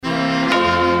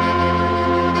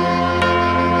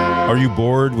Are you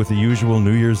bored with the usual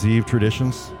New Year's Eve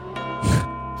traditions?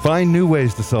 Find new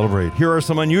ways to celebrate. Here are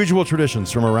some unusual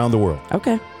traditions from around the world.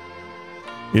 Okay.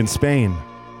 In Spain,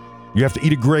 you have to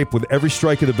eat a grape with every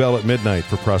strike of the bell at midnight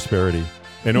for prosperity.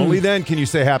 And only then can you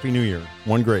say Happy New Year.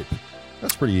 One grape.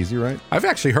 That's pretty easy, right? I've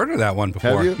actually heard of that one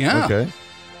before. Have you? Yeah. Okay.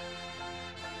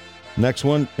 Next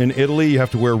one. In Italy, you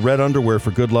have to wear red underwear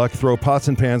for good luck, throw pots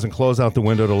and pans and clothes out the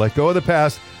window to let go of the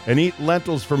past, and eat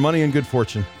lentils for money and good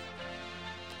fortune.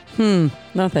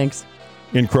 No thanks.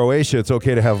 In Croatia, it's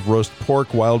okay to have roast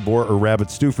pork, wild boar, or rabbit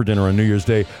stew for dinner on New Year's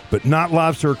Day, but not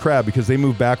lobster or crab because they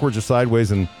move backwards or sideways,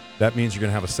 and that means you're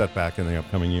going to have a setback in the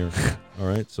upcoming year. All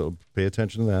right, so pay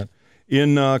attention to that.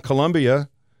 In Colombia,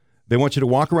 they want you to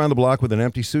walk around the block with an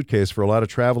empty suitcase for a lot of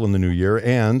travel in the new year,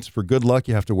 and for good luck,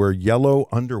 you have to wear yellow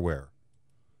underwear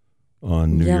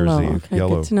on New Year's Eve. Okay,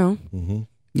 good to know. Mm-hmm.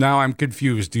 Now I'm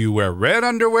confused. Do you wear red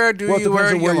underwear? Do you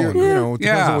wear yellow underwear? It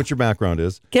depends on what your background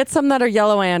is. Get some that are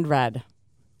yellow and red.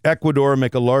 Ecuador,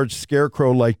 make a large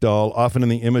scarecrow-like doll, often in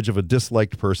the image of a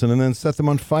disliked person, and then set them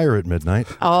on fire at midnight.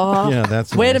 Oh. Yeah,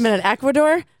 that's Wait nice. a minute.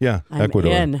 Ecuador? Yeah, I'm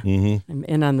Ecuador. in. Mm-hmm. I'm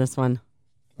in on this one.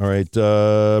 All right,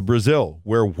 Brazil,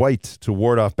 wear white to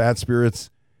ward off bad spirits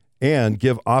and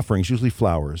give offerings, usually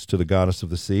flowers, to the goddess of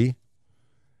the sea.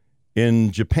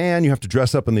 In Japan, you have to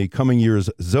dress up in the coming year's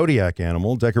zodiac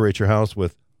animal, decorate your house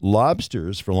with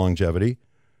lobsters for longevity,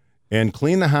 and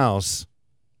clean the house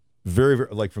very, very,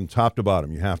 like from top to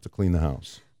bottom. You have to clean the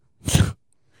house.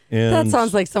 And That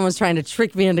sounds like someone's trying to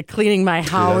trick me into cleaning my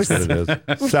house. Yeah, that's what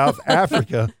it is.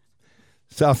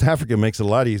 South Africa makes it a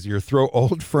lot easier. Throw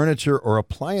old furniture or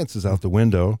appliances out the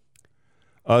window.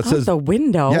 It says the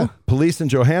window? Yeah, police in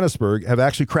Johannesburg have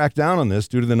actually cracked down on this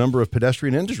due to the number of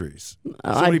pedestrian injuries.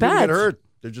 So many people get hurt.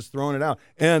 They're just throwing it out.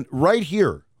 And right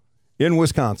here in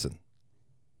Wisconsin,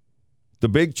 the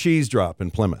Big Cheese Drop in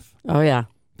Plymouth. Oh, yeah.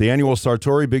 The annual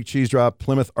Sartori Big Cheese Drop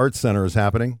Plymouth Arts Center is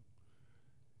happening,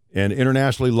 and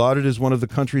internationally lauded as one of the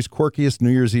country's quirkiest New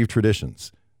Year's Eve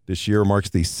traditions. This year marks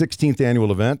the 16th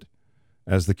annual event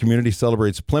as the community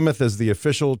celebrates Plymouth as the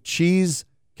official cheese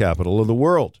capital of the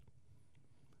world.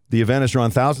 The event has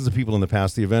drawn thousands of people in the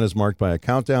past. The event is marked by a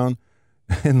countdown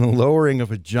and the lowering of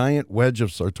a giant wedge of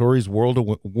Sartori's World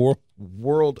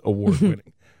Award-winning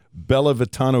Bella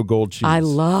Vitano Gold cheese. I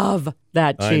love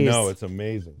that cheese. I know, it's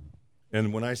amazing.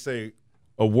 And when I say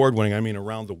award-winning, I mean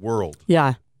around the world.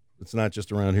 Yeah. It's not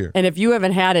just around here. And if you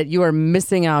haven't had it, you are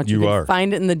missing out. You can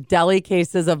find it in the deli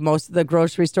cases of most of the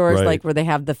grocery stores, like where they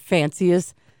have the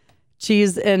fanciest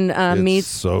cheese and meats.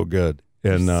 It's so good.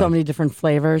 And so many different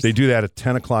flavors. They do that at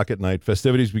 10 o'clock at night.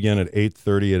 Festivities begin at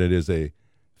 8:30, and it is a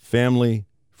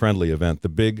family-friendly event. The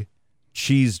Big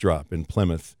Cheese Drop in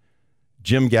Plymouth.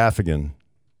 Jim Gaffigan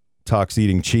talks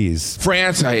eating cheese.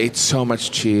 France, I ate so much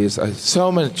cheese,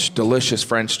 so much delicious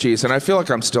French cheese, and I feel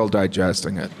like I'm still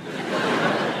digesting it.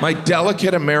 My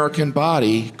delicate American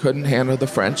body couldn't handle the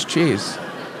French cheese.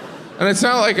 And it's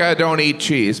not like I don't eat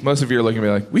cheese. Most of you are looking at me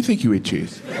like, we think you eat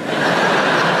cheese.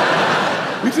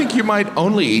 We think you might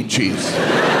only eat cheese.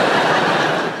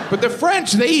 But the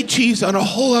French, they eat cheese on a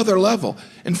whole other level.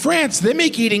 In France, they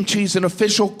make eating cheese an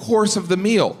official course of the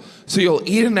meal. So you'll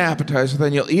eat an appetizer,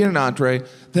 then you'll eat an entree,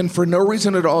 then for no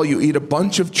reason at all, you eat a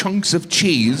bunch of chunks of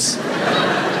cheese.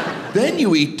 Then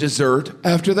you eat dessert.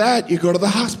 After that, you go to the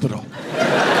hospital.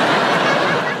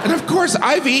 And of course,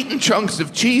 I've eaten chunks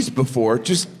of cheese before,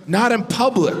 just not in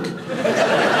public.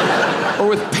 Or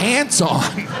with pants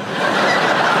on.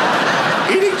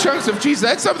 Eating chunks of cheese,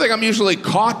 that's something I'm usually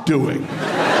caught doing.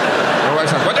 My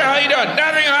wife's like, what the hell are you doing?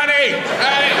 Nothing, honey!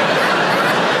 Hey!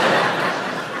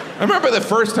 I remember the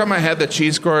first time I had the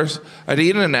cheese course, I'd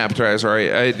eaten an appetizer,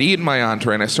 I'd eaten my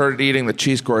entree, and I started eating the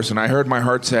cheese course, and I heard my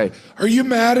heart say, are you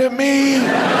mad at me?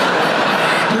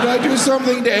 Did I do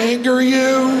something to anger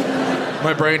you?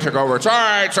 My brain took over. It's all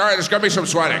right, there's gonna be some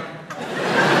sweating.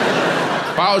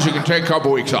 Bowels, you can take a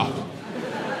couple weeks off.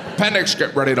 Appendix,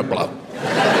 get ready to blow.